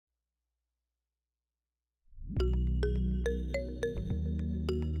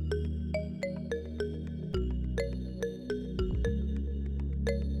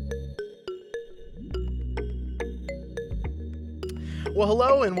Well,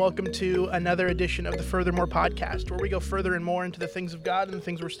 hello, and welcome to another edition of the Furthermore podcast, where we go further and more into the things of God and the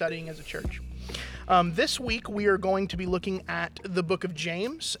things we're studying as a church. This week, we are going to be looking at the book of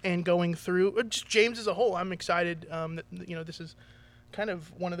James and going through just James as a whole. I'm excited that this is kind of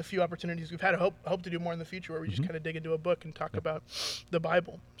one of the few opportunities we've had. I hope to do more in the future, where we just kind of dig into a book and talk about the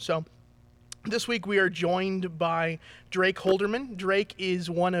Bible. So this week, we are joined by Drake Holderman. Drake is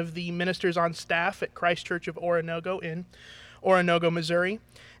one of the ministers on staff at Christ Church of Oronogo in Oronogo, Missouri.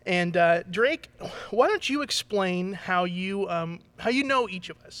 And Drake, why don't you explain how you know each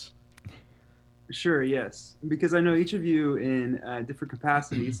of us? Sure, yes. Because I know each of you in different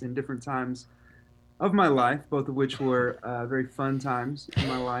capacities in different times of my life, both of which were very fun times in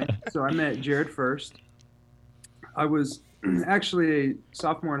my life. So I met Jared first. I was actually a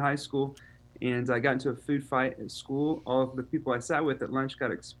sophomore in high school, and I got into a food fight at school. All of the people I sat with at lunch got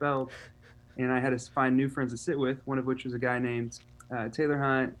expelled, and I had to find new friends to sit with, one of which was a guy named Taylor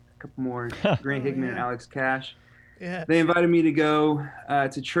Hunt, a couple more, Grant Hickman and Alex Cash. Yeah. They invited me to go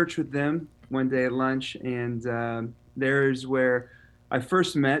to church with them one day at lunch, and there's where I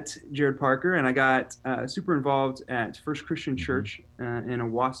first met Jared Parker, and I got super involved at First Christian Church in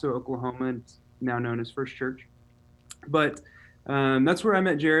Owasso, Oklahoma. It's now known as First Church. But that's where I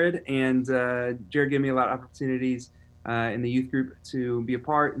met Jared, and Jared gave me a lot of opportunities in the youth group to be a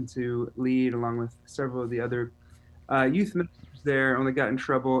part and to lead, along with several of the other youth ministers there. Only got in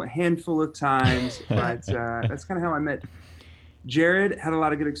trouble a handful of times, but that's kind of how I met Jared. Had a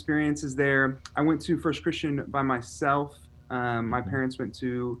lot of good experiences there. I went to First Christian by myself. My parents went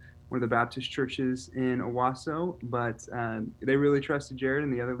to one of the Baptist churches in Owasso, but they really trusted Jared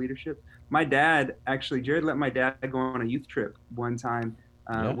and the other leadership. Jared let my dad go on a youth trip one time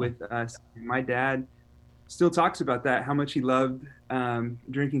with us. My dad still talks about that, how much he loved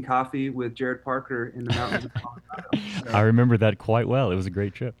drinking coffee with Jared Parker in the mountains of Colorado. So, I remember that quite well. It was a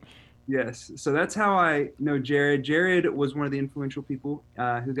great trip. Yes. So that's how I know Jared. Jared was one of the influential people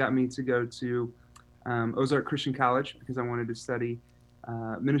who got me to go to Ozark Christian College because I wanted to study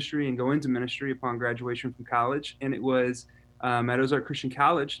ministry and go into ministry upon graduation from college. And it was at Ozark Christian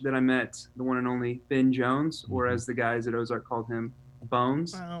College that I met the one and only Ben Jones, or as the guys at Ozark called him,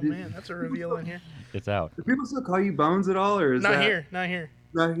 Bones. Oh, man, that's a reveal in here. It's out. Do people still call you Bones at all, or is Not that... here. Not here.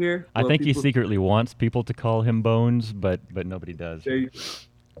 Not here? I think he secretly wants people to call him Bones, but nobody does.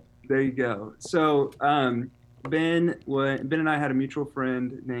 There you go. So Ben and I had a mutual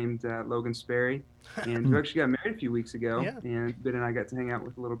friend named Logan Sperry, and who actually got married a few weeks ago. Yeah. And Ben and I got to hang out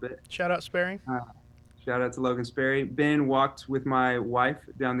with a little bit. Shout out Sperry. Shout out to Logan Sperry. Ben walked with my wife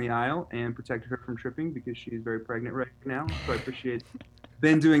down the aisle and protected her from tripping because she's very pregnant right now. So I appreciate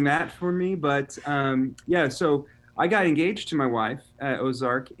Ben doing that for me. But so I got engaged to my wife at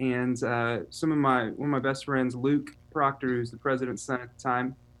Ozark, and one of my best friends, Luke Proctor, who's the president's son at the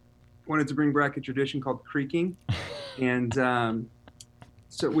time, wanted to bring back a tradition called creeking, and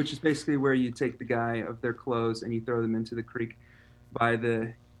which is basically where you take the guy of their clothes and you throw them into the creek by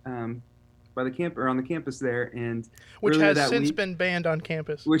the camp or on the campus there, and which has since been banned on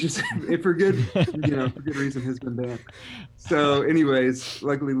campus. Which is for good reason has been banned. So, anyways,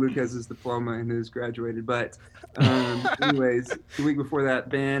 luckily Luke has his diploma and is graduated. But, the week before that,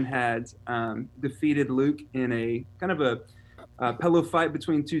 Ben had defeated Luke in a kind of a pillow fight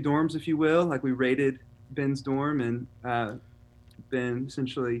between two dorms, if you will. Like, we raided Ben's dorm, and Ben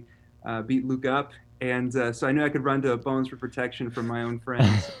essentially beat Luke up. And so I knew I could run to Bones for protection from my own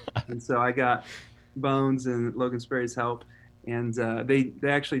friends. And so I got Bones and Logan Sperry's help. And they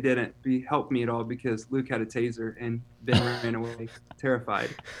actually didn't help me at all because Luke had a taser, and Ben ran away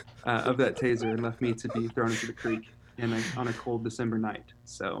terrified of that taser and left me to be thrown into the creek on a cold December night.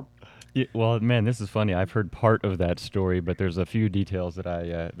 So. Yeah, well, man, this is funny. I've heard part of that story, but there's a few details that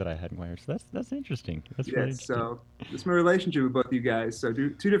I hadn't heard. So that's interesting. That's really interesting. So it's my relationship with both of you guys. So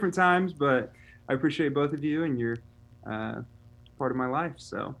two different times, but I appreciate both of you, and you're part of my life.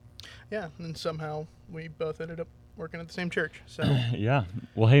 So yeah, and somehow we both ended up working at the same church. So yeah.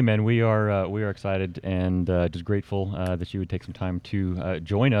 Well, hey, man, we are excited and just grateful that you would take some time to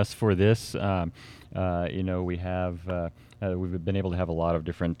join us for this. We have. We've been able to have a lot of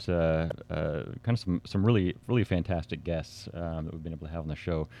different kind of some really, really fantastic guests that we've been able to have on the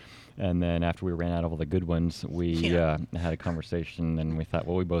show. And then after we ran out of all the good ones, we had a conversation, and we thought,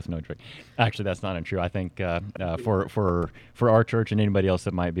 well, we both know Drake. Actually, that's not untrue. I think for our church and anybody else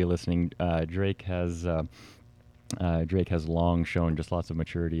that might be listening, Drake has Drake has long shown just lots of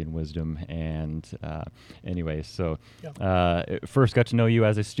maturity and wisdom. And anyway, so first got to know you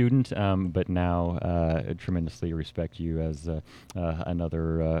as a student, but now tremendously respect you as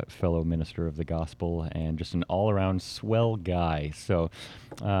another fellow minister of the gospel and just an all-around swell guy. So,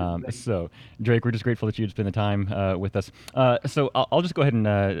 Drake, we're just grateful that you'd spend the time with us. So I'll just go ahead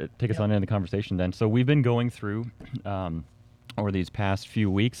and take us on into the conversation then. So we've been going through over these past few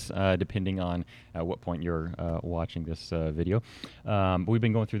weeks, depending on at what point you're watching this video. But we've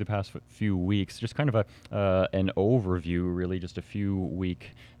been going through the past few weeks, just kind of an overview, really just a few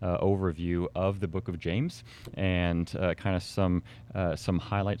week overview of the book of James, and kind of some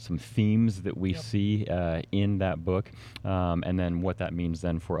highlights, some themes that we see in that book, and then what that means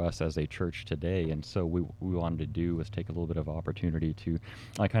then for us as a church today. And so we wanted to do was take a little bit of opportunity to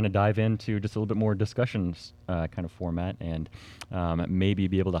kind of dive into just a little bit more discussions kind of format, and maybe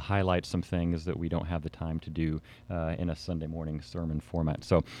be able to highlight some things that we don't have the time to do in a Sunday morning sermon format.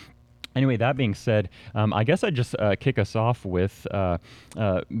 So anyway, that being said, I guess I'd just kick us off with,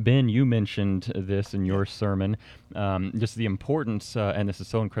 Ben, you mentioned this in your sermon, just the importance, and this is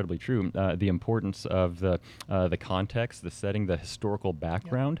so incredibly true, the importance of the context, the setting, the historical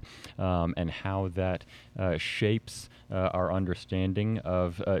background, and how that shapes our understanding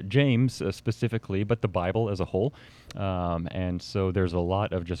of James specifically, but the Bible as a whole. And so there's a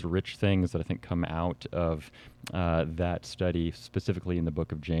lot of just rich things that I think come out of that study, specifically in the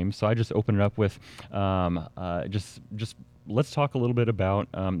book of James. So I just open it up with just let's talk a little bit about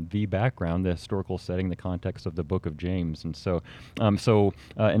the background, the historical setting, the context of the book of James. And so,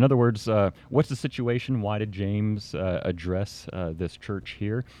 in other words, what's the situation? Why did James address this church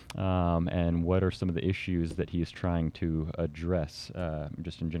here? And what are some of the issues that he's trying to address,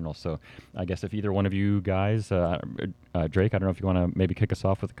 just in general? So I guess if either one of you guys, Drake, I don't know if you want to maybe kick us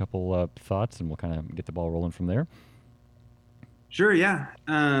off with a couple thoughts, and we'll kind of get the ball rolling from there. Sure, yeah.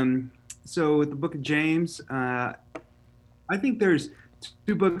 So with the book of James, I think there's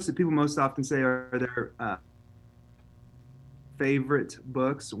two books that people most often say are their favorite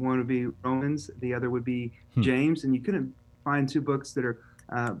books. One would be Romans, the other would be James, and you couldn't find two books that are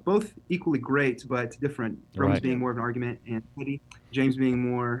both equally great but different. Romans being more of an argument and study, James being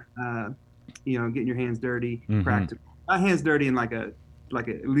more, getting your hands dirty, practical. Not hands dirty in like a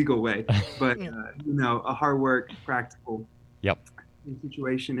legal way, but a hard work, practical.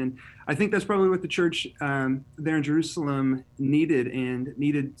 Situation. And I think that's probably what the church there in Jerusalem needed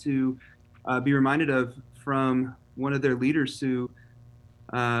to be reminded of from one of their leaders who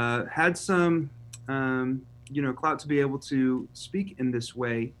had some clout to be able to speak in this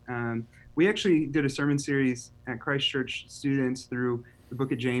way. We actually did a sermon series at Christ Church students through the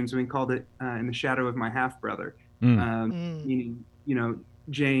book of James, and we called it In the Shadow of My Half-Brother, meaning,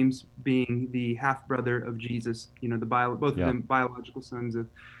 James being the half-brother of Jesus, both of them biological sons of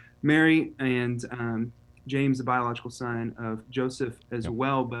Mary, and James, the biological son of Joseph as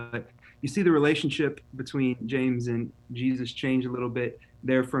well. But you see the relationship between James and Jesus change a little bit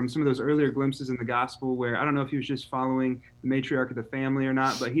there from some of those earlier glimpses in the gospel, where I don't know if he was just following the matriarch of the family or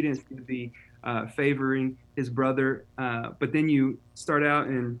not, but he didn't seem to be favoring his brother. But then you start out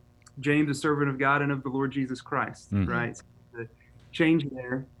in James, a servant of God and of the Lord Jesus Christ, right? Change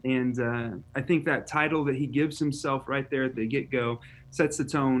there, and I think that title that he gives himself right there at the get-go sets the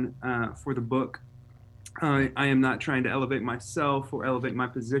tone for the book. I am not trying to elevate myself or elevate my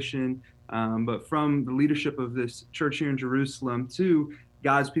position, but from the leadership of this church here in Jerusalem to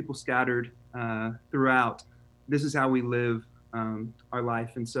God's people scattered throughout, this is how we live our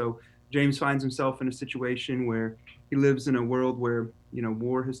life. And so James finds himself in a situation where he lives in a world where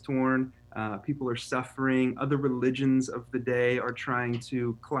war has torn. People are suffering. Other religions of the day are trying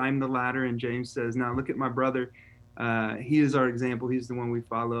to climb the ladder. And James says, now look at my brother. He is our example. He's the one we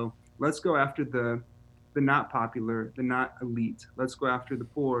follow. Let's go after the not popular, the not elite. Let's go after the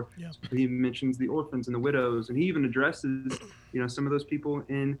poor. Yeah. He mentions the orphans and the widows. And he even addresses, some of those people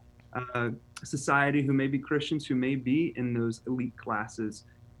in society who may be Christians, who may be in those elite classes.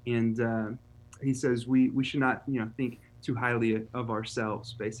 And he says we should not, think too highly of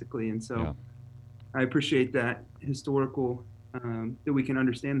ourselves, basically. And so I appreciate that historical, that we can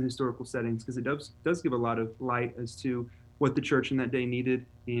understand the historical settings, because it does give a lot of light as to what the church in that day needed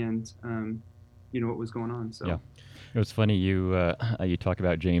and, what was going on. So. It was funny, you talk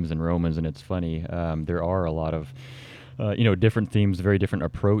about James and Romans, and it's funny, there are a lot of different themes, very different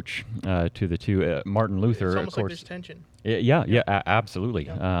approach to the two. Martin Luther, It's of almost like course. there's tension. Absolutely.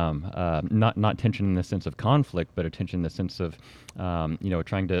 Yeah. Not tension in the sense of conflict, but a tension in the sense of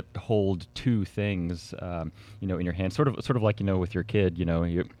trying to hold two things in your hand, sort of like with your kid.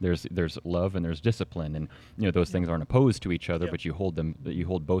 There's love and there's discipline, and those things aren't opposed to each other, but you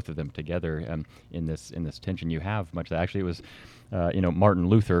hold both of them together in this tension. You have much of that. Actually, it was Martin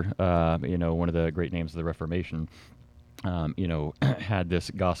Luther, one of the great names of the Reformation. Had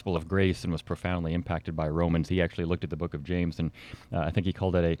this gospel of grace and was profoundly impacted by Romans. He actually looked at the book of James, and I think he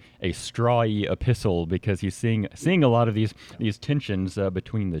called it a strawy epistle, because he's seeing a lot of these tensions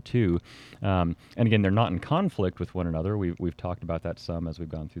between the two. And again, they're not in conflict with one another. We've talked about that some as we've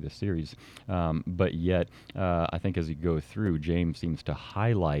gone through this series. But yet, I think as you go through, James seems to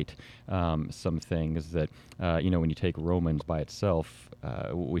highlight some things that, when you take Romans by itself,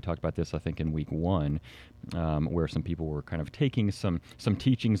 we talked about this, I think, in week 1, where some people were kind of taking some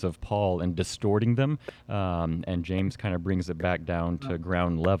teachings of Paul and distorting them, and James kind of brings it back down to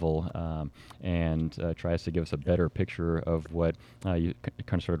ground level and tries to give us a better picture of what you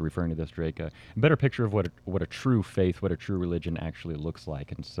kind of started referring to this, Drake, a better picture of what a true faith, what a true religion actually looks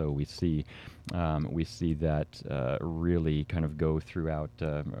like. And so we see that really kind of go throughout,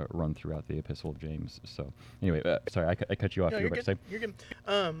 run throughout the Epistle of James. So anyway, sorry, I cut you off. No, You were about to say? You're good.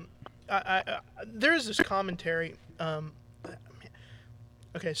 There's this commentary.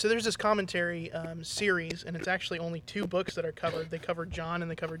 So there's this commentary series, and it's actually only 2 books that are covered. They cover John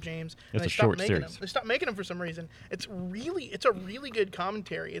and they cover James. And It's they a stopped short making series. them. They stopped making them for some reason. It's a really good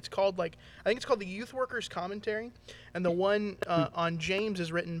commentary. It's called I think it's called the Youth Workers Commentary, and the one on James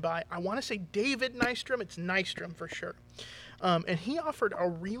is written by, I want to say, David Nystrom. It's Nystrom for sure, and he offered a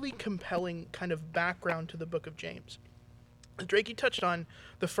really compelling kind of background to the book of James. Drake, you touched on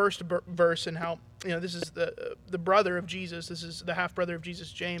the first verse and how this is the brother of Jesus. This is the half brother of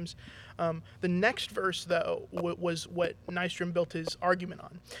Jesus, James. The next verse, though, was what Nystrom built his argument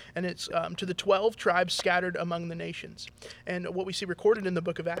on, and it's to the 12 tribes scattered among the nations. And what we see recorded in the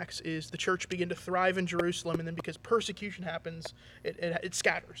book of Acts is the church began to thrive in Jerusalem, and then because persecution happens, it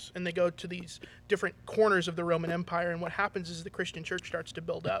scatters, and they go to these different corners of the Roman Empire. And what happens is the Christian church starts to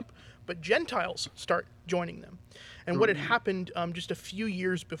build up, but Gentiles start joining them. And what had happened just a few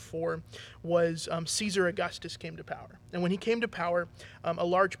years before was Caesar Augustus came to power. And when he came to power, a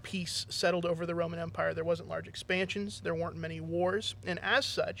large peace settled over the Roman Empire. There wasn't large expansions. There weren't many wars. And as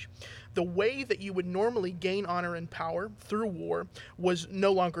such, the way that you would normally gain honor and power through war was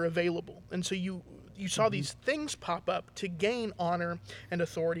no longer available. And so you saw these things pop up to gain honor and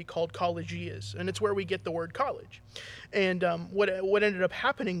authority called collegias, and it's where we get the word college. And what ended up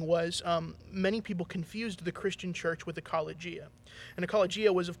happening was many people confused the Christian church with a collegia. And a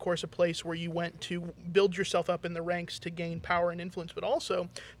collegia was, of course, a place where you went to build yourself up in the ranks to gain power and influence, but also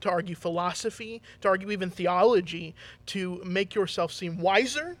to argue philosophy, to argue even theology, to make yourself seem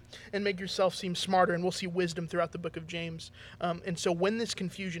wiser and make yourself seem smarter. And we'll see wisdom throughout the book of James. And so when this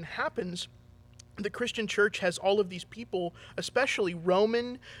confusion happens, the Christian church has all of these people, especially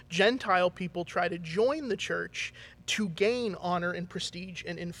Roman, Gentile people, try to join the church to gain honor and prestige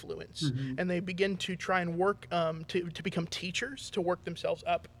and influence. And they begin to try and work to become teachers, to work themselves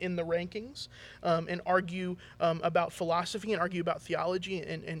up in the rankings, and argue about philosophy and argue about theology.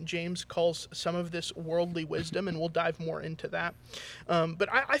 And James calls some of this worldly wisdom, and we'll dive more into that. But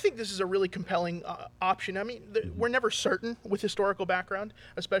I think this is a really compelling option. I mean, we're never certain with historical background,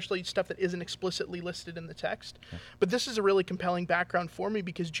 especially stuff that isn't explicitly listed in the text. But this is a really compelling background for me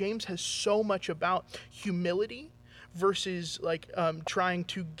because James has so much about humility versus trying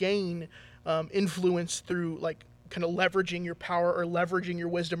to gain influence through kind of leveraging your power or leveraging your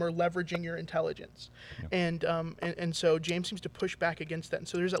wisdom or leveraging your intelligence. And so James seems to push back against that. And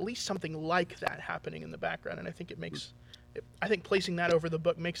so there's at least something like that happening in the background. And I think I think placing that over the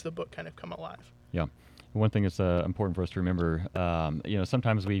book makes the book kind of come alive. Yeah. One thing that's important for us to remember,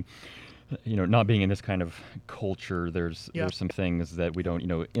 sometimes we, not being in this kind of culture, there's some things that we don't,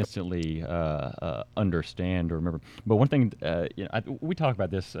 instantly understand or remember. But one thing, we talk about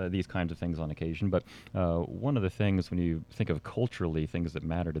these kinds of things on occasion. But one of the things when you think of culturally things that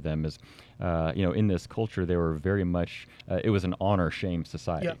matter to them is, in this culture they were very much. It was an honor-shame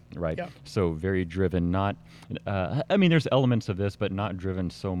society, right? Yeah. So very driven. Not, there's elements of this, but not driven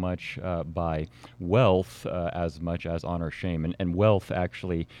so much by wealth as much as honor-shame. And wealth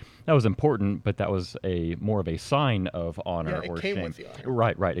actually. That was important, but that was more of a sign of honor or came shame. With the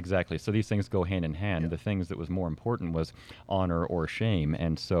honor. Right, exactly. So these things go hand in hand. The things that was more important was honor or shame,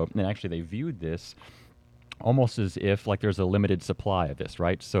 and actually they viewed this almost as if like there's a limited supply of this,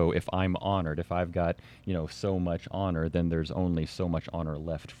 right? So if I'm honored, if I've got, so much honor, then there's only so much honor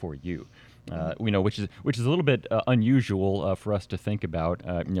left for you. Which is a little bit unusual for us to think about.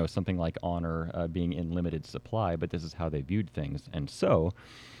 Something like honor being in limited supply, but this is how they viewed things. And so,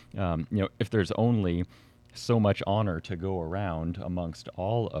 if there's only so much honor to go around amongst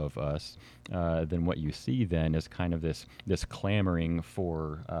all of us, then what you see then is kind of this clamoring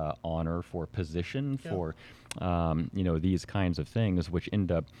for honor, for position, for these kinds of things, which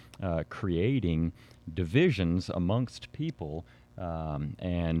end up creating divisions amongst people.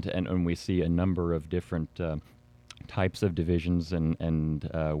 And we see a number of different types of divisions, and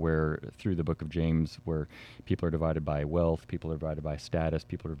where through the book of James, where people are divided by wealth, people are divided by status,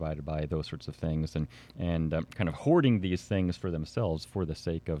 people are divided by those sorts of things, and kind of hoarding these things for themselves for the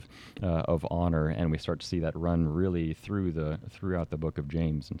sake of honor. And we start to see that run really throughout the book of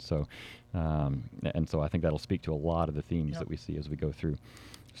James. And so I think that'll speak to a lot of the themes that we see as we go through.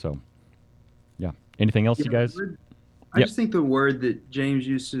 So, yeah. Anything else, you guys? I just think the word that James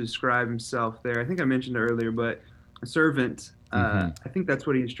used to describe himself there, I think I mentioned it earlier, but a servant, I think that's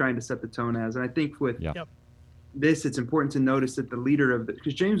what he's trying to set the tone as. And I think with this, it's important to notice that the leader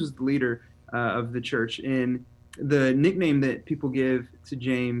because James was the leader of the church, and the nickname that people give to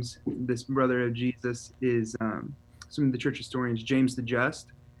James, this brother of Jesus, is some of the church historians, James the Just.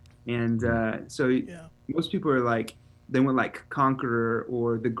 And so most people are like, they went like Conqueror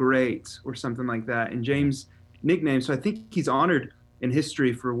or the Great or something like that. And James' nickname, so I think he's honored in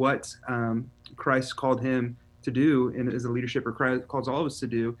history for what Christ called him to do, and as a leadership, or Christ calls all of us to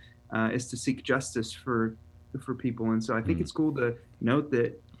do, is to seek justice for people. And so I think it's cool to note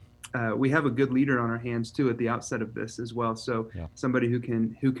that we have a good leader on our hands too at the outset of this as well. So somebody who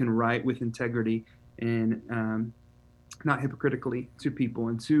can write with integrity and not hypocritically to people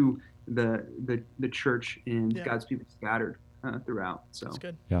and to the church and God's people scattered throughout. So that's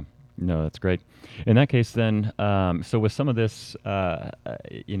good. Yeah. No, that's great. In that case, then, so with some of this,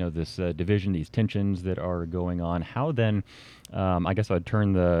 this division, these tensions that are going on, how then, I guess I'd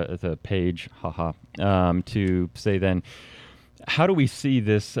turn the page, to say then, how do we see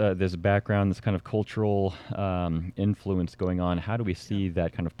this background, this kind of cultural influence going on? How do we see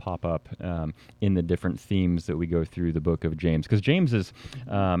that kind of pop up in the different themes that we go through the book of James? Because James is,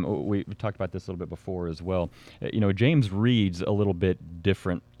 we talked about this a little bit before as well. James reads a little bit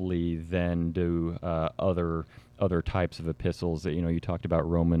differently than do other types of epistles. You talked about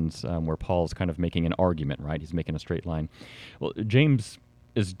Romans, where Paul's kind of making an argument, right? He's making a straight line. Well, James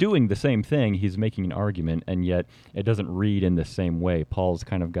is doing the same thing. He's making an argument, and yet it doesn't read in the same way. Paul's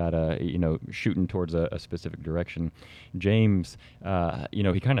kind of got shooting towards a specific direction. James,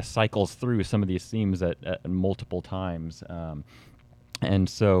 he kind of cycles through some of these themes at multiple times. And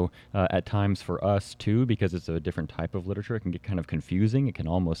so at times for us too, because it's a different type of literature, it can get kind of confusing. It can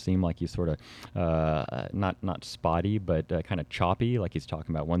almost seem like he's sort of not spotty, but kind of choppy, like he's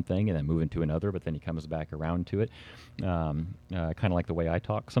talking about one thing and then moving to another, but then he comes back around to it, kind of like the way I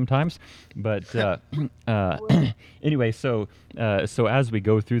talk sometimes. But anyway, so as we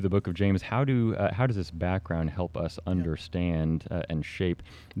go through the book of James, how does this background help us understand and shape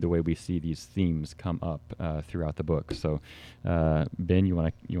the way we see these themes come up throughout the book? So Ben, you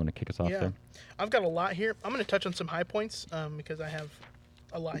want to kick us off there? I've got a lot here. I'm going to touch on some high points because I have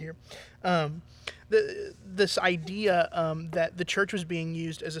a lot here. This idea that the church was being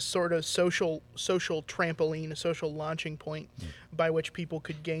used as a sort of social trampoline, a social launching point by which people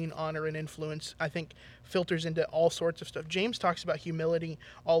could gain honor and influence, I think filters into all sorts of stuff. James talks about humility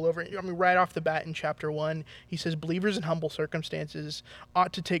all over. I mean, right off the bat in chapter 1, he says believers in humble circumstances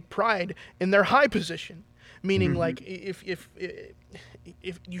ought to take pride in their high position. Meaning, like, if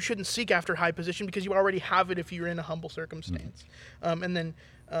you shouldn't seek after high position because you already have it if you're in a humble circumstance. And then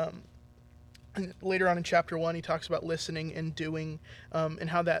and later on in chapter 1, he talks about listening and doing, and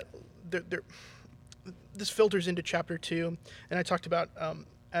how that this filters into chapter 2. And I talked about,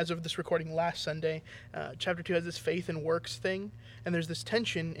 as of this recording last Sunday, chapter 2 has this faith and works thing. And there's this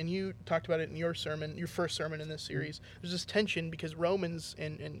tension, and you talked about it in your sermon, your first sermon in this series. There's this tension because Romans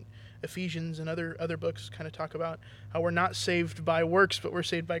and Ephesians and other books kind of talk about how we're not saved by works, but we're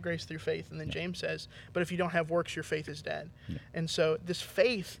saved by grace through faith. And then James says, but if you don't have works, your faith is dead. Yeah. And so this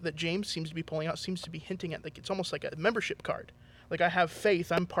faith that James seems to be pulling out seems to be hinting at, like, it's almost like a membership card. Like, I have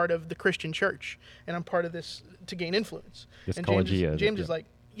faith, I'm part of the Christian church, and I'm part of this to gain influence. This and collegia. James is like,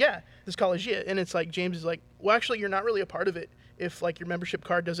 this collegia. And it's like, James is like, well, actually, you're not really a part of it if, like, your membership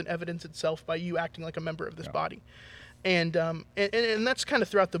card doesn't evidence itself by you acting like a member of this body. And that's kind of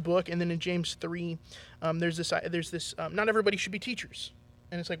throughout the book. And then in James 3, there's this not everybody should be teachers.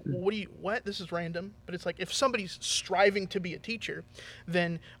 And it's like, well, what? This is random. But it's like, if somebody's striving to be a teacher,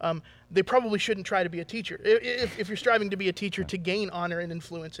 then they probably shouldn't try to be a teacher. If you're striving to be a teacher to gain honor and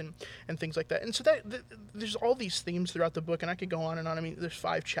influence and things like that. And so there's all these themes throughout the book, and I could go on and on. I mean, there's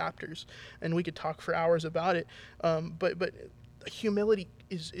 5 chapters, and we could talk for hours about it. But humility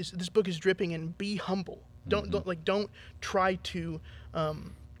is this book is dripping in be humble. Don't try to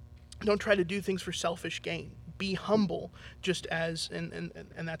do things for selfish gain. Be humble, just as and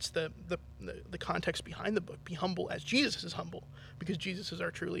that's the context behind the book. Be humble as Jesus is humble, because Jesus is our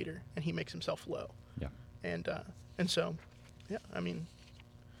true leader and he makes himself low. Yeah. And so, yeah. I mean,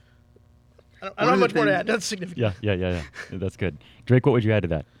 I don't have much more to add. That's significant. Yeah. That's good. Drake, what would you add to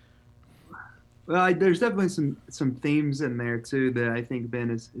that? Well, there's definitely some themes in there too that I think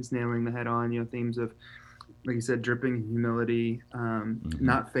Ben is nailing the head on. Themes of, like you said, dripping humility,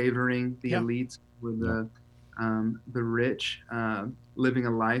 not favoring the elites or the rich, living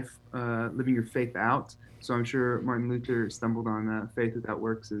a life, living your faith out. So I'm sure Martin Luther stumbled on faith without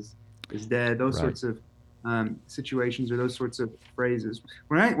works is dead. Those sorts of situations or those sorts of phrases.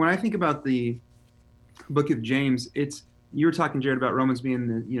 When I think about the book of James, you were talking, Jared, about Romans being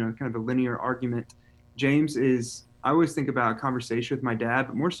the kind of a linear argument. James is. I always think about a conversation with my dad,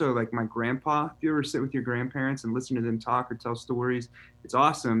 but more so like my grandpa. If you ever sit with your grandparents and listen to them talk or tell stories, it's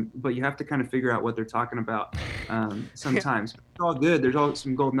awesome, but you have to kind of figure out what they're talking about sometimes. It's all good. There's all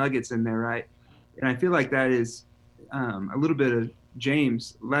some gold nuggets in there, right? And I feel like that is a little bit of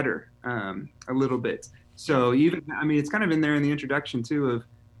James' letter, a little bit. So it's kind of in there in the introduction too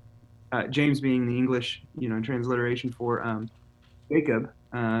of James being the English, transliteration for Jacob,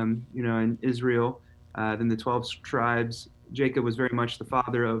 in Israel. Then the 12 tribes. Jacob was very much the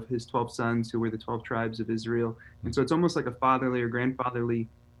father of his 12 sons, who were the 12 tribes of Israel. And so it's almost like a fatherly or grandfatherly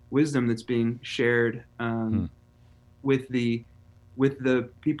wisdom that's being shared with the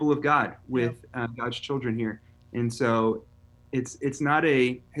people of God, with God's children here. And so it's not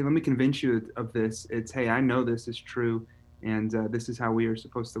hey, let me convince you of this. It's, hey, I know this is true, and this is how we are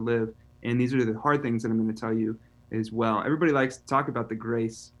supposed to live. And these are the hard things that I'm going to tell you as well. Everybody likes to talk about the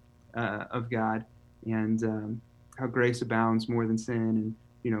grace of God, and how grace abounds more than sin,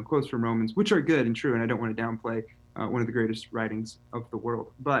 and quotes from Romans, which are good and true, and I don't want to downplay one of the greatest writings of the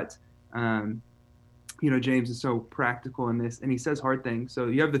world. But James is so practical in this, and he says hard things. So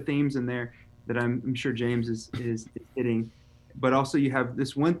you have the themes in there that I'm sure James is hitting, but also you have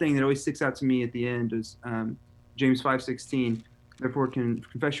this one thing that always sticks out to me at the end is James 5:16. Therefore,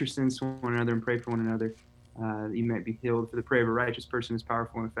 confess your sins to one another and pray for one another, that you might be healed. For the prayer of a righteous person is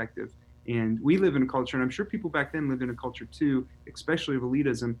powerful and effective. And we live in a culture, and I'm sure people back then lived in a culture too, especially of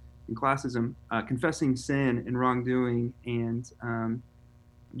elitism and classism, confessing sin and wrongdoing and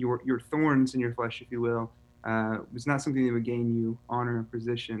your thorns in your flesh, if you will, was not something that would gain you honor and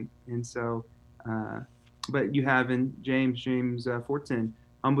position. And so, but you have in James 4:10,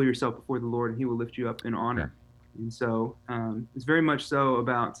 humble yourself before the Lord, and he will lift you up in honor. And so it's very much so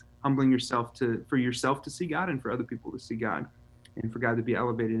about humbling yourself for yourself to see God and for other people to see God. And for God to be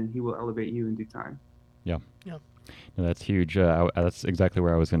elevated, and he will elevate you in due time. Yeah. No, that's huge. That's exactly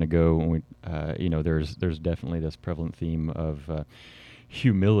where I was going to go. When there's definitely this prevalent theme of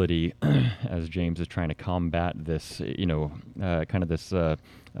humility as James is trying to combat this, kind of this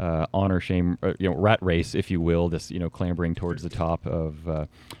honor, shame, rat race, if you will, this, clambering towards the top of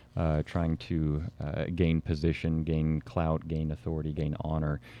trying to gain position, gain clout, gain authority, gain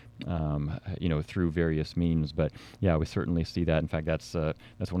honor, through various means. But yeah, we certainly see that. In fact, that's one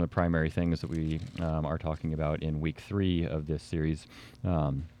of the primary things that we are talking about in week 3 of this series.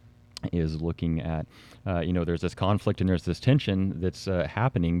 Is looking at, there's this conflict and there's this tension that's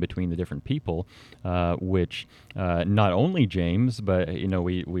happening between the different people, which not only James, but,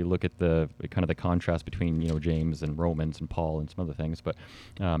 we look at the kind of the contrast between, James and Romans and Paul and some other things, but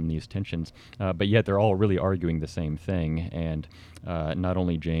these tensions, but yet they're all really arguing the same thing. And not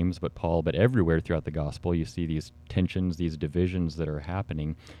only James, but Paul, but everywhere throughout the gospel, you see these tensions, these divisions that are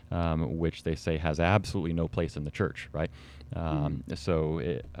happening, which they say has absolutely no place in the church, right? So,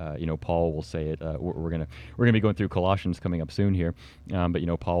 Paul will say it. We're gonna be going through Colossians coming up soon here,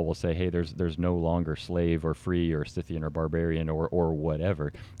 but Paul will say, hey, there's no longer slave or free or Scythian or barbarian or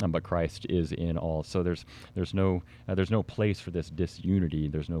whatever, but Christ is in all. So there's no place for this disunity.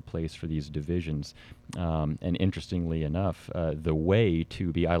 There's no place for these divisions. And interestingly enough, the way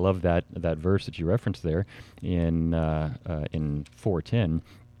to be, I love that verse that you referenced there in 4:10.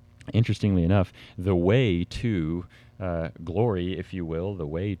 Interestingly enough, the way to glory, if you will, the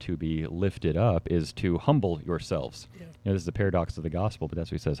way to be lifted up is to humble yourselves. Yeah. This is the paradox of the gospel, but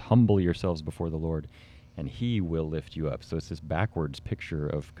that's what he says, humble yourselves before the Lord, and he will lift you up. So it's this backwards picture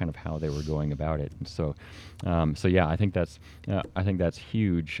of kind of how they were going about it. And so, yeah, I think that's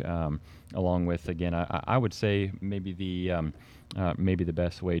huge. Along with, again, I would say maybe the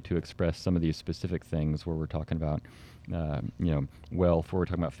best way to express some of these specific things where we're talking about, wealth, where we're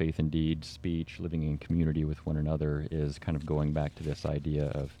talking about faith and deeds, speech, living in community with one another, is kind of going back to this idea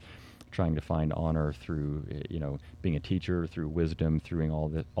of trying to find honor through, being a teacher, through wisdom, through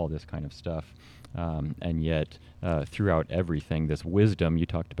all this kind of stuff. And yet, throughout everything, this wisdom you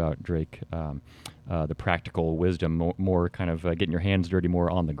talked about, Drake, the practical wisdom, more kind of getting your hands dirty, more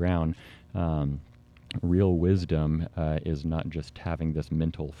on the ground. Real wisdom is not just having this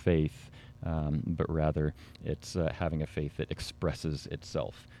mental faith, but rather it's having a faith that expresses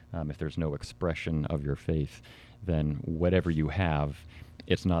itself. If there's no expression of your faith, then whatever you have,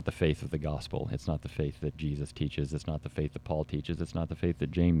 it's not the faith of the gospel. It's not the faith that Jesus teaches. It's not the faith that Paul teaches. It's not the faith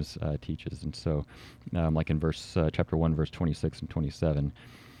that James teaches. And so, like in chapter 1, verse 26 and 27,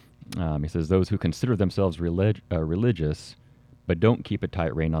 he says, "Those who consider themselves religious but don't keep a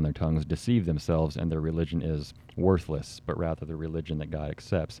tight rein on their tongues deceive themselves, and their religion is worthless, but rather the religion that God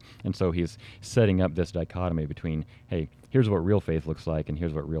accepts." And so he's setting up this dichotomy between, hey, here's what real faith looks like, and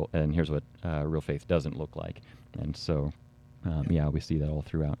here's what real faith doesn't look like. And so, we see that all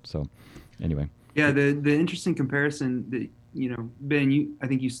throughout. So, anyway. Yeah, the interesting comparison that Ben, I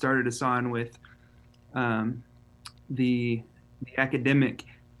think you started us on with the academic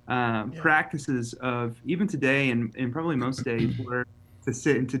practices of even today and probably most days, were to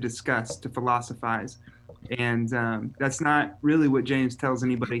sit and to discuss, to philosophize, and that's not really what James tells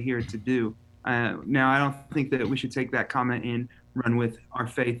anybody here to do. Now, I don't think that we should take that comment and run with our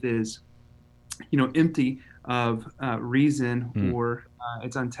faith is, empty of reason or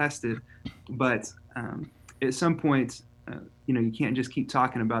it's untested. But at some point, you can't just keep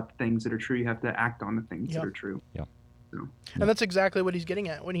talking about the things that are true. You have to act on the things that are true. Yeah. So. And that's exactly what he's getting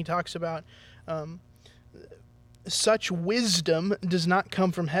at when he talks about such wisdom does not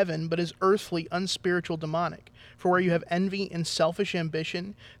come from heaven, but is earthly, unspiritual, demonic. For where you have envy and selfish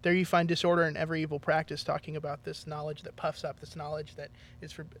ambition, there you find disorder and every evil practice, talking about this knowledge that puffs up, this knowledge that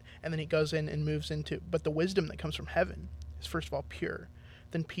is for, and then he goes in and moves into, but the wisdom that comes from heaven is first of all pure,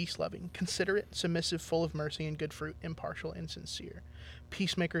 then peace-loving, considerate, submissive, full of mercy and good fruit, impartial and sincere.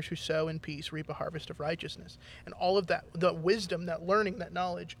 Peacemakers who sow in peace reap a harvest of righteousness. And all of that, the wisdom, that learning, that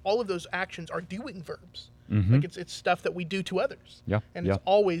knowledge, all of those actions are doing verbs. Mm-hmm. Like it's stuff that we do to others. Yeah. And it's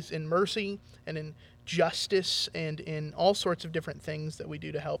always in mercy and in justice and in all sorts of different things that we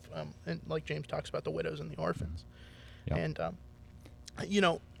do to help, and like James talks about, the widows and the orphans. Yeah. And,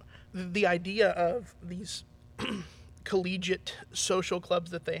 the idea of these collegiate social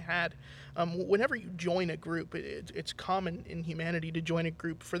clubs that they had, whenever you join a group, it's common in humanity to join a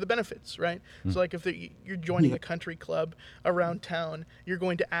group for the benefits, right? So like if you're joining a country club around town, you're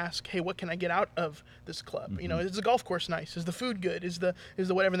going to ask, hey, what can I get out of this club? Is the golf course nice? Is the food good? Is the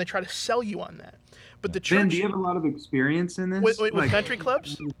whatever? And they try to sell you on that. But the church... Ben, do you have a lot lot of experience in this? With country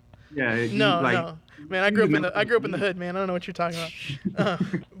clubs? Yeah. No. Man, I grew up in the hood, man. I don't know what you're talking about.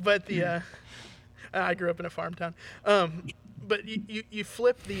 But I grew up in a farm town. But you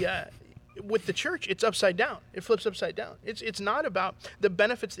flip with the church, it's upside down. It flips upside down. It's not about the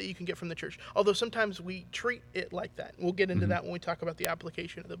benefits that you can get from the church, although sometimes we treat it like that. We'll get into that when we talk about the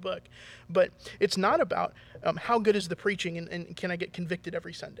application of the book. But it's not about how good is the preaching and can I get convicted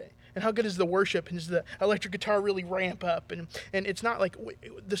every Sunday? And how good is the worship? And does the electric guitar really ramp up? And it's not like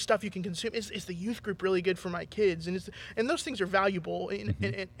the stuff you can consume. Is the youth group really good for my kids? And those things are valuable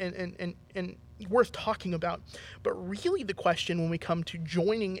and worth talking about. But really the question when we come to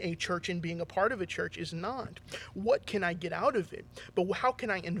joining a church and being a part of a church is not what can I get out of it, but how can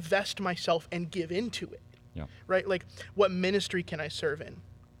I invest myself and give into it? Yeah. Right? Like what ministry can I serve in?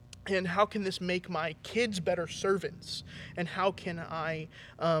 And how can this make my kids better servants? And how can I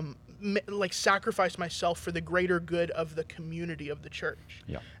sacrifice myself for the greater good of the community of the church?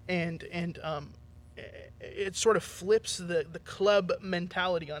 Yeah. And it sort of flips the club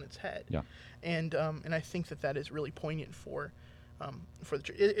mentality on its head. Yeah. And I think that is really poignant for the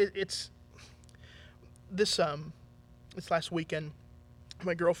church. It's this last weekend,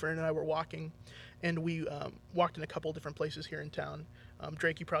 my girlfriend and I were walking, and we walked in a couple different places here in town.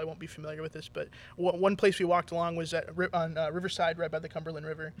 Drake, you probably won't be familiar with this, but one place we walked along was on Riverside, right by the Cumberland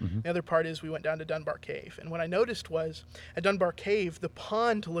River. Mm-hmm. The other part is we went down to Dunbar Cave. And what I noticed was at Dunbar Cave, the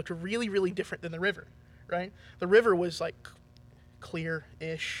pond looked really, really different than the river, right? The river was like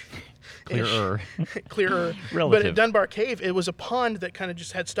clear-ish. Clearer. Clearer. But at Dunbar Cave, it was a pond that kind of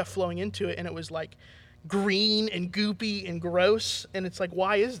just had stuff flowing into it, and it was like green and goopy and gross. And it's like,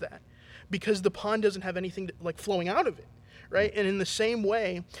 why is that? because the pond doesn't have anything like flowing out of it. Right? And in the same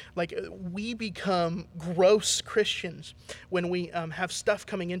way, like we become gross Christians when we have stuff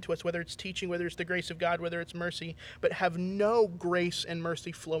coming into us, whether it's teaching, whether it's the grace of God, whether it's mercy, but have no grace and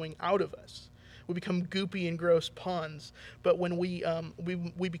mercy flowing out of us. We become goopy and gross ponds. But when we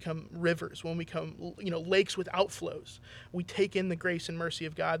become rivers, when we become lakes with outflows, we take in the grace and mercy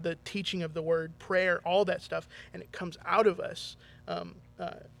of God, the teaching of the Word, prayer, all that stuff, and it comes out of us.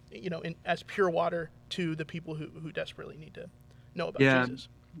 As pure water to the people who desperately need to know about Jesus.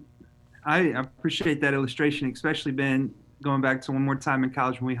 I appreciate that illustration, especially Ben, going back to one more time in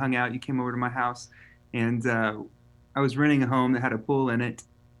college when we hung out. You came over to my house, and I was renting a home that had a pool in it.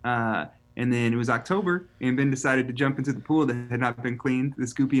 And then it was October, and Ben decided to jump into the pool that had not been cleaned,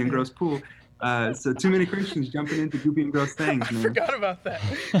 this goopy and gross pool. So too many Christians jumping into goopy and gross things, man. I forgot about that.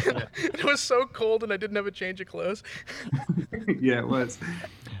 It was so cold, and I didn't have a change of clothes. Yeah, it was.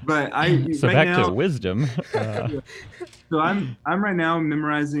 But so right back now, to wisdom. So I'm right now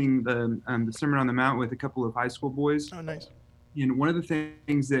memorizing the Sermon on the Mount with a couple of high school boys. Oh, nice. And one of the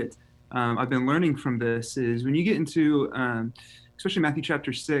things that I've been learning from this is when you get into especially Matthew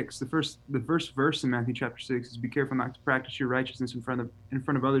chapter 6, the first verse in Matthew chapter 6 is, "Be careful not to practice your righteousness in front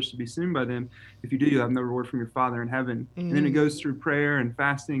of others to be seen by them. If you do, you'll have no reward from your Father in heaven." And then it goes through prayer and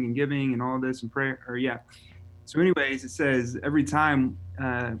fasting and giving and all this and prayer. So anyways, it says every time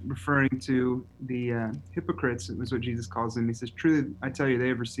referring to the hypocrites, it was what Jesus calls them. He says, "Truly, I tell you, they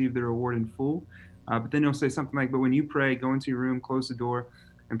have received their reward in full." But then he'll say something like, "But when you pray, go into your room, close the door,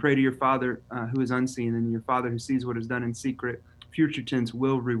 and pray to your Father who is unseen, and your Father who sees what is done in secret, future tense,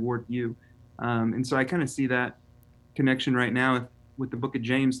 will reward you." And so I kind of see that connection right now with the book of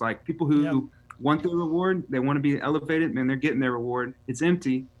James. Like people who want their reward, they want to be elevated, man, they're getting their reward. It's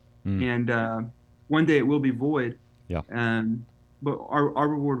empty, and one day it will be void. Yeah. But our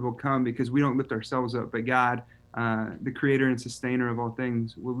reward will come because we don't lift ourselves up, but God, the creator and sustainer of all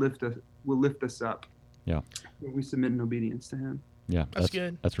things, will lift us up. Yeah. When we submit in obedience to him. Yeah. That's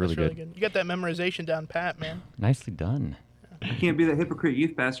good. That's really good. You got that memorization down pat, man. Nicely done. I can't be that hypocrite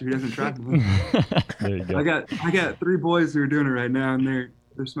youth pastor who doesn't try. There you go. I got 3 boys who are doing it right now, and they're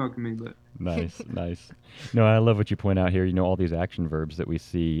smoking me, but Nice. No, I love what you point out here. All these action verbs that we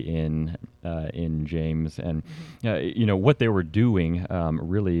see in James, and what they were doing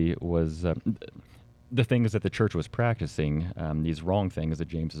really was the things that the church was practicing. These wrong things that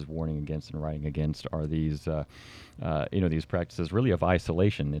James is warning against and writing against are these these practices really of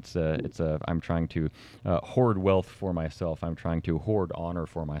isolation. It's I'm trying to hoard wealth for myself. I'm trying to hoard honor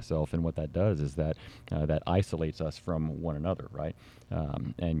for myself, and what that does is that isolates us from one another, right?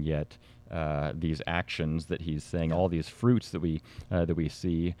 And yet these actions that he's saying, all these fruits that we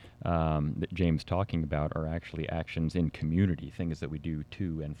see that James talking about, are actually actions in community, things that we do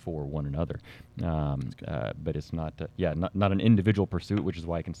to and for one another. But it's not an individual pursuit, which is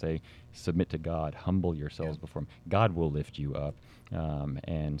why I can say, submit to God, humble yourselves before him. God will lift you up.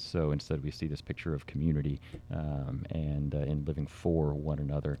 And so instead we see this picture of community and in living for one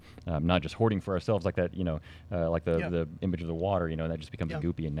another, not just hoarding for ourselves like that, like the image of the water, that just becomes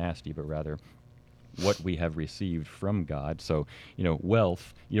goopy and nasty, but rather what we have received from God. So,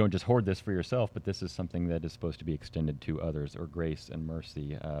 wealth, you don't just hoard this for yourself, but this is something that is supposed to be extended to others, or grace and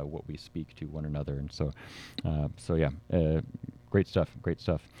mercy, what we speak to one another. And so, great stuff.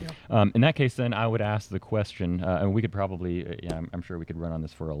 Yeah. In that case, then, I would ask the question, and we could probably, I'm sure we could run on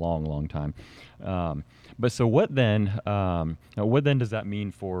this for a long, long time. But so what then does that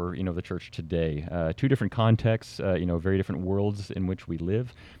mean for, the church today? 2 different contexts, very different worlds in which we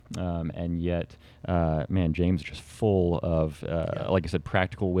live. And yet, James is just full of, like I said,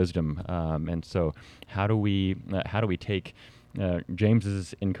 practical wisdom. And so how do we take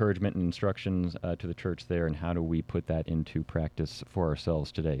James's encouragement and instructions to the church there, and how do we put that into practice for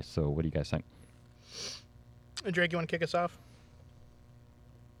ourselves today? So what do you guys think? Drake, you want to kick us off?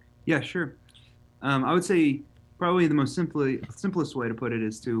 Yeah, sure. I would say probably the most simplest way to put it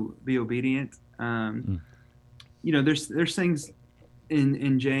is to be obedient. There's things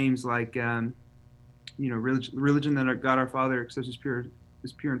in James like religion that God our Father accepts as pure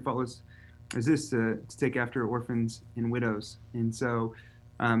and faultless is this, to take after orphans and widows. And so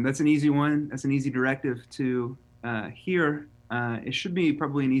that's an easy one. That's an easy directive to hear. It should be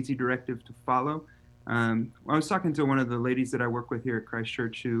probably an easy directive to follow. I was talking to one of the ladies that I work with here at Christ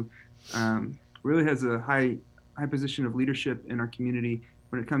Church who really has a high position of leadership in our community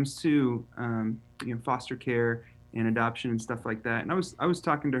when it comes to foster care and adoption and stuff like that. And I was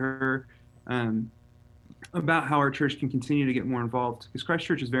talking to her about how our church can continue to get more involved, because Christ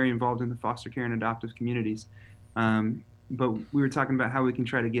Church is very involved in the foster care and adoptive communities. but we were talking about how we can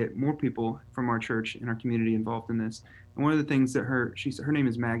try to get more people from our church and our community involved in this. And one of the things that her name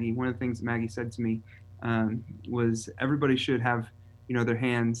is Maggie. One of the things that Maggie said to me was everybody should have, their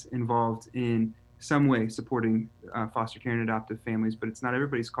hands involved in some way supporting foster care and adoptive families, but it's not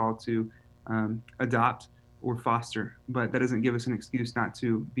everybody's call to adopt or foster. But that doesn't give us an excuse not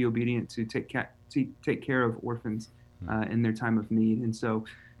to be obedient to take care of orphans in their time of need. And so,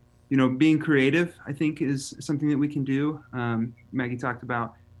 being creative, I think, is something that we can do. Maggie talked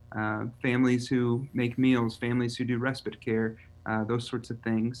about families who make meals, families who do respite care, those sorts of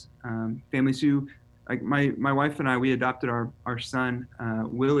things. Families who, like my wife and I, we adopted our son,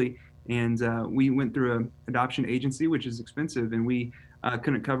 Willie, and we went through an adoption agency, which is expensive, and we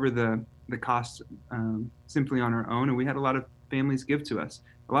couldn't cover the cost simply on our own. And we had a lot of families give to us,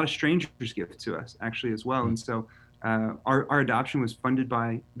 a lot of strangers give to us, actually, as well. And so our adoption was funded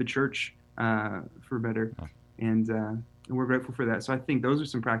by the church for better, and we're grateful for that. So I think those are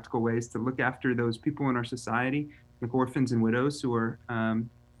some practical ways to look after those people in our society, like orphans and widows, who are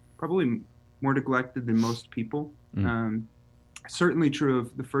probably more neglected than most people. Certainly true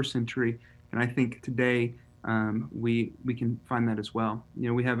of the first century, and I think today we can find that as well.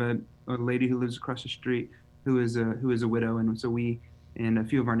 We have a lady who lives across the street who is a widow, and so we and a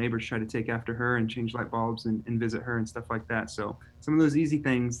few of our neighbors try to take after her and change light bulbs and visit her and stuff like that. So some of those easy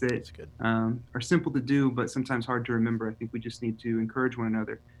things that are simple to do, but sometimes hard to remember. I think we just need to encourage one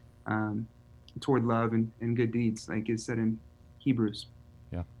another toward love and good deeds, like is said in Hebrews.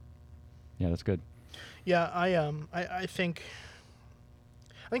 Yeah, that's good. Yeah, I think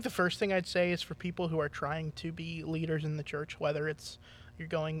the first thing I'd say is for people who are trying to be leaders in the church, whether it's you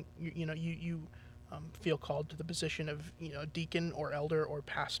feel called to the position of deacon or elder or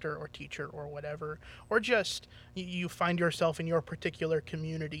pastor or teacher or whatever, or just you find yourself in your particular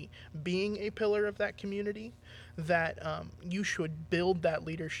community being a pillar of that community, that you should build that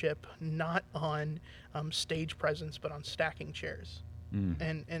leadership not on stage presence but on stacking chairs.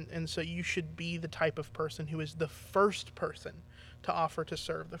 And so you should be the type of person who is the first person to offer to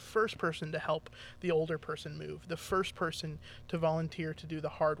serve, the first person to help the older person move, the first person to volunteer to do the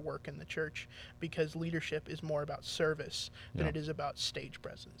hard work in the church, because leadership is more about service than it is about stage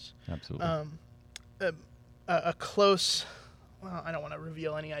presence. Absolutely. A close, well, I don't want to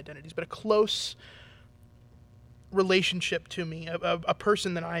reveal any identities, but a close relationship to me, a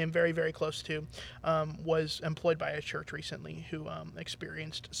person that I am very, very close to, was employed by a church recently who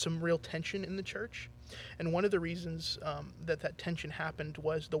experienced some real tension in the church. And one of the reasons that tension happened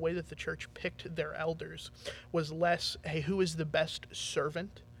was the way that the church picked their elders was less, hey, who is the best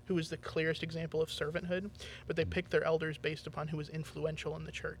servant? Who is the clearest example of servanthood? But they picked their elders based upon who was influential in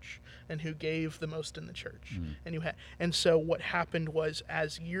the church and who gave the most in the church. And so what happened was,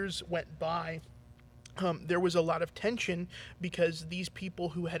 as years went by, there was a lot of tension because these people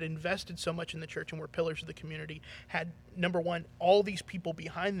who had invested so much in the church and were pillars of the community had, number one, all these people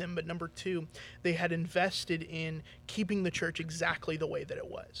behind them, but number two, they had invested in keeping the church exactly the way that it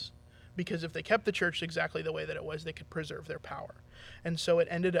was. Because if they kept the church exactly the way that it was, they could preserve their power. And so it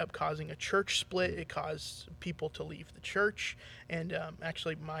ended up causing a church split. It caused people to leave the church. And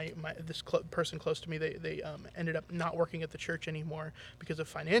actually, this person close to me, they ended up not working at the church anymore because of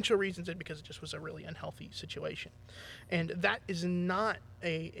financial reasons and because it just was a really unhealthy situation. And that is not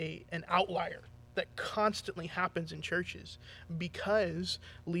an outlier that constantly happens in churches, because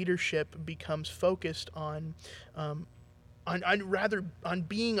leadership becomes focused on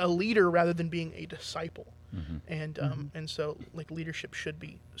being a leader rather than being a disciple. And so leadership should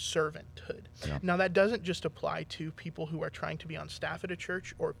be servanthood. Now that doesn't just apply to people who are trying to be on staff at a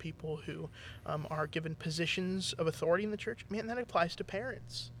church or people who are given positions of authority in the church. Man, that applies to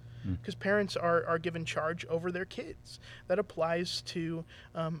parents, because parents are given charge over their kids. That applies to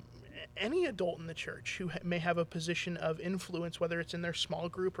any adult in the church who may have a position of influence, whether it's in their small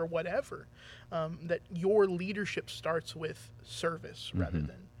group or whatever, that your leadership starts with service rather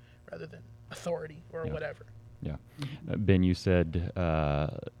than authority or whatever. Yeah. Ben, you said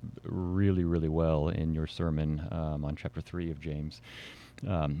really, really well in your sermon on chapter 3 of James.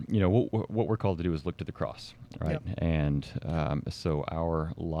 What we're called to do is look to the cross, right? And so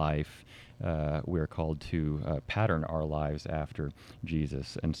our life, we are called to pattern our lives after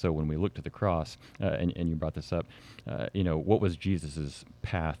Jesus. And so when we look to the cross, and you brought this up, what was Jesus's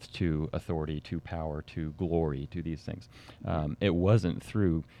path to authority, to power, to glory, to these things? It wasn't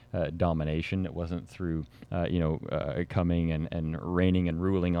through domination. It wasn't through coming and reigning and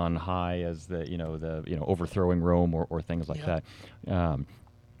ruling on high as the overthrowing Rome or things like that.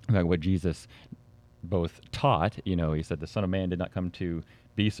 What Jesus both taught, he said the Son of Man did not come to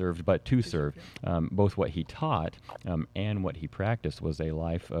be served, but to serve. Both what he taught and what he practiced was a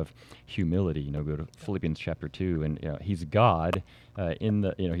life of humility. Go to Philippians chapter 2, and he's God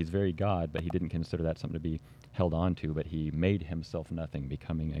he's very God, but he didn't consider that something to be held on to, but he made himself nothing,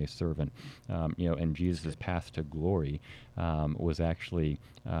 becoming a servant. And Jesus' path to glory was actually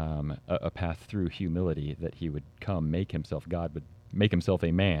a path through humility, that he would come, make himself God, but make himself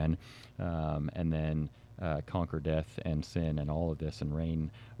a man, and then conquer death and sin and all of this, and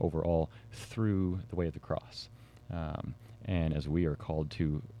reign over all through the way of the cross. And as we are called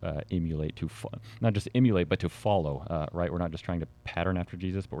to emulate, not just emulate, but to follow, right? We're not just trying to pattern after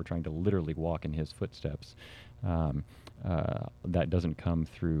Jesus, but we're trying to literally walk in his footsteps. That doesn't come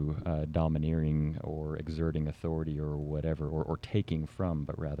through domineering or exerting authority or whatever, or taking from,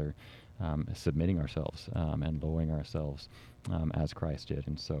 but rather submitting ourselves and lowering ourselves as Christ did.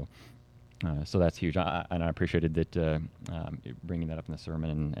 And so that's huge. And I appreciated that bringing that up in the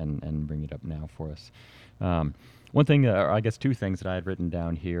sermon and bringing it up now for us. One thing, or I guess two things that I had written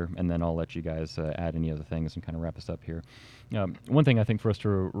down here, and then I'll let you guys add any other things and kind of wrap us up here. One thing I think for us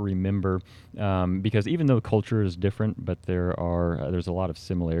to remember, because even though culture is different, but there's a lot of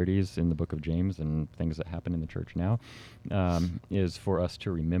similarities in the book of James and things that happen in the church now, is for us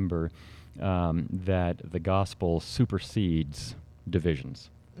to remember that the gospel supersedes divisions.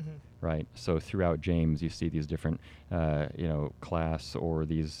 Mm-hmm. Right. So throughout James, you see these different, class or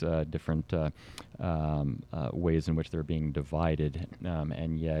these different ways in which they're being divided,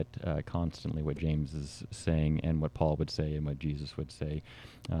 and yet constantly what James is saying, and what Paul would say, and what Jesus would say,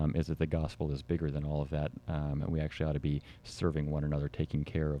 is that the gospel is bigger than all of that, and we actually ought to be serving one another, taking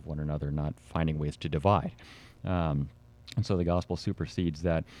care of one another, not finding ways to divide. And so the gospel supersedes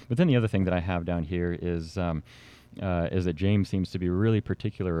that. But then the other thing that I have down here is that James seems to be really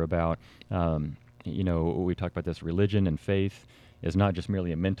particular about, we talk about this, religion and faith is not just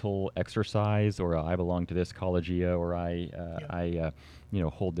merely a mental exercise, or I belong to this collegia, or I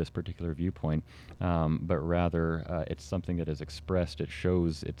hold this particular viewpoint, but rather it's something that is expressed, it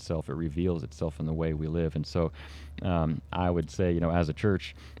shows itself, it reveals itself in the way we live. And so I would say, as a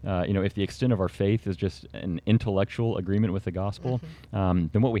church, if the extent of our faith is just an intellectual agreement with the gospel,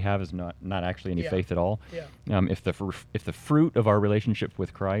 then what we have is not actually any faith at all. Yeah. If the fruit of our relationship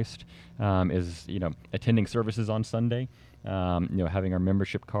with Christ is attending services on Sunday, having our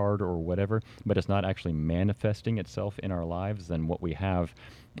membership card or whatever, but it's not actually manifesting itself in our lives, then what we have,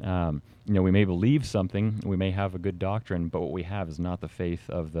 we may believe something, we may have a good doctrine, but what we have is not the faith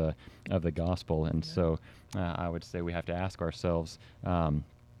of the gospel. And so I would say we have to ask ourselves,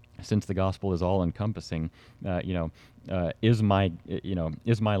 since the gospel is all encompassing, is my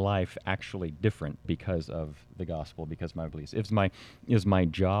life actually different because of the gospel, because of my beliefs? Is my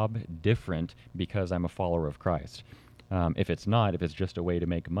job different because I'm a follower of Christ? If it's not, if it's just a way to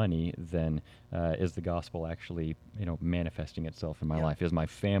make money, then is the gospel actually, manifesting itself in my life? Is my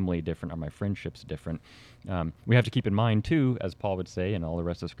family different? Are my friendships different? We have to keep in mind, too, as Paul would say in all the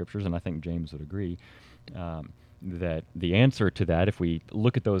rest of the scriptures, and I think James would agree, that the answer to that, if we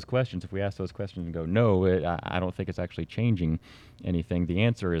look at those questions, if we ask those questions and go, no, I don't think it's actually changing anything, the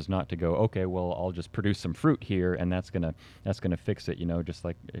answer is not to go, okay, well, I'll just produce some fruit here, and that's gonna fix it. Just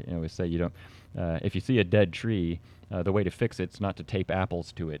like we say, if you see a dead tree, the way to fix it's not to tape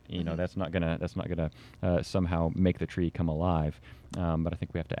apples to it. That's not gonna somehow make the tree come alive. But I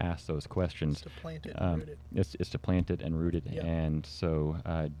think we have to ask those questions. It's to plant it and root it. It's to plant it and root it. Yeah. And so,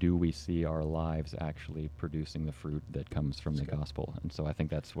 do we see our lives actually producing the fruit that comes from the gospel? And so, I think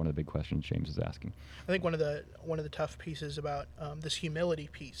that's one of the big questions James is asking. I think one of the tough pieces about this humility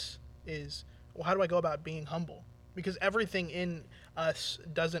piece is, well, how do I go about being humble? Because everything in us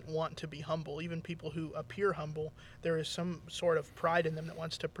doesn't want to be humble. Even people who appear humble, there is some sort of pride in them that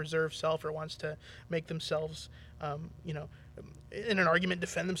wants to preserve self, or wants to make themselves, in an argument,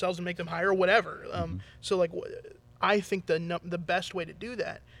 defend themselves and make them higher, or whatever. So, I think the best way to do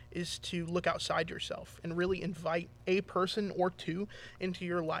that is to look outside yourself and really invite a person or two into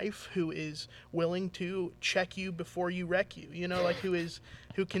your life who is willing to check you before you wreck you.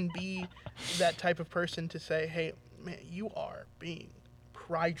 Who can be that type of person to say, hey, man, you are being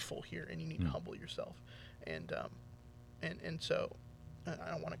prideful here, and you need to humble yourself. And so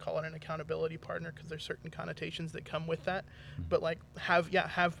I don't want to call it an accountability partner, because there's certain connotations that come with that, but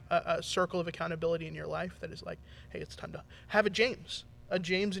have a circle of accountability in your life that is like, hey, it's time to have a James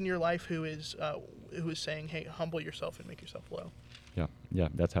in your life who is saying, hey, humble yourself and make yourself low. Yeah.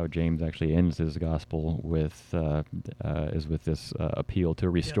 That's how James actually ends his gospel with this appeal to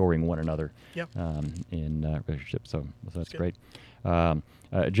restoring one another in relationships. So that's great.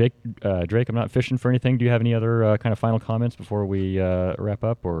 Drake, I'm not fishing for anything. Do you have any other kind of final comments before we wrap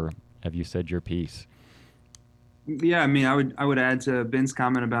up, or have you said your piece? Yeah, I mean, I would add to Ben's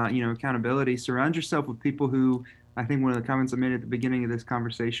comment about, accountability. Surround yourself with people who, I think one of the comments I made at the beginning of this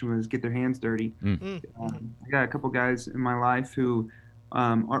conversation was get their hands dirty. I got a couple guys in my life who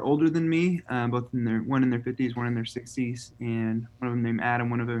are older than me, both one in their 50s, one in their 60s, and one of them named Adam,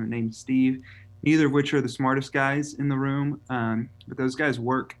 one of them named Steve. Neither of which are the smartest guys in the room, but those guys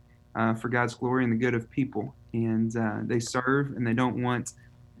work for God's glory and the good of people, and they serve and they don't want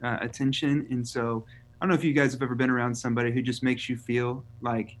attention. And so I don't know if you guys have ever been around somebody who just makes you feel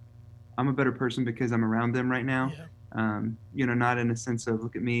like I'm a better person because I'm around them right now. Yeah. Not in a sense of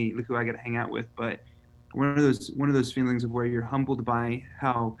look at me, look who I get to hang out with, but one of those feelings of where you're humbled by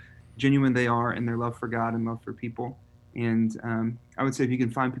how genuine they are in their love for God and love for people. And I would say if you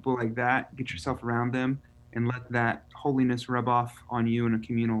can find people like that, get yourself around them and let that holiness rub off on you in a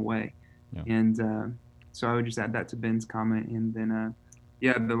communal way. Yeah. And so I would just add that to Ben's comment. And then,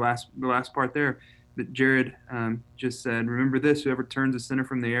 the last part there that Jared just said, remember this, whoever turns a sinner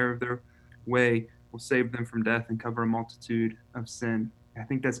from the error of their way will save them from death and cover a multitude of sin. I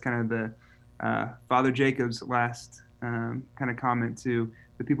think that's kind of the Father Jacob's last kind of comment to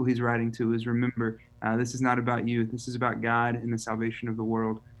the people he's writing to is remember, this is not about you. This is about God and the salvation of the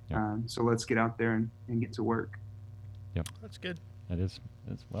world. Yep. So let's get out there and get to work. Yep. That's good. That is.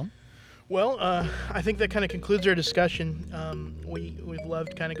 Well, I think that kind of concludes our discussion. We've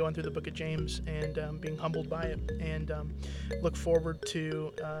loved kind of going through the book of James and being humbled by it, and look forward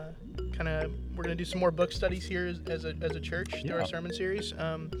to we're going to do some more book studies here as a church through our sermon series,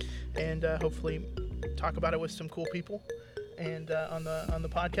 and hopefully talk about it with some cool people and on the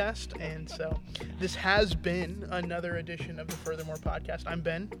podcast. And so this has been another edition of the Furthermore podcast. I'm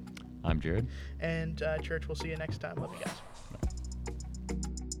Ben. I'm Jared. And church, we'll see you next time. Love you guys.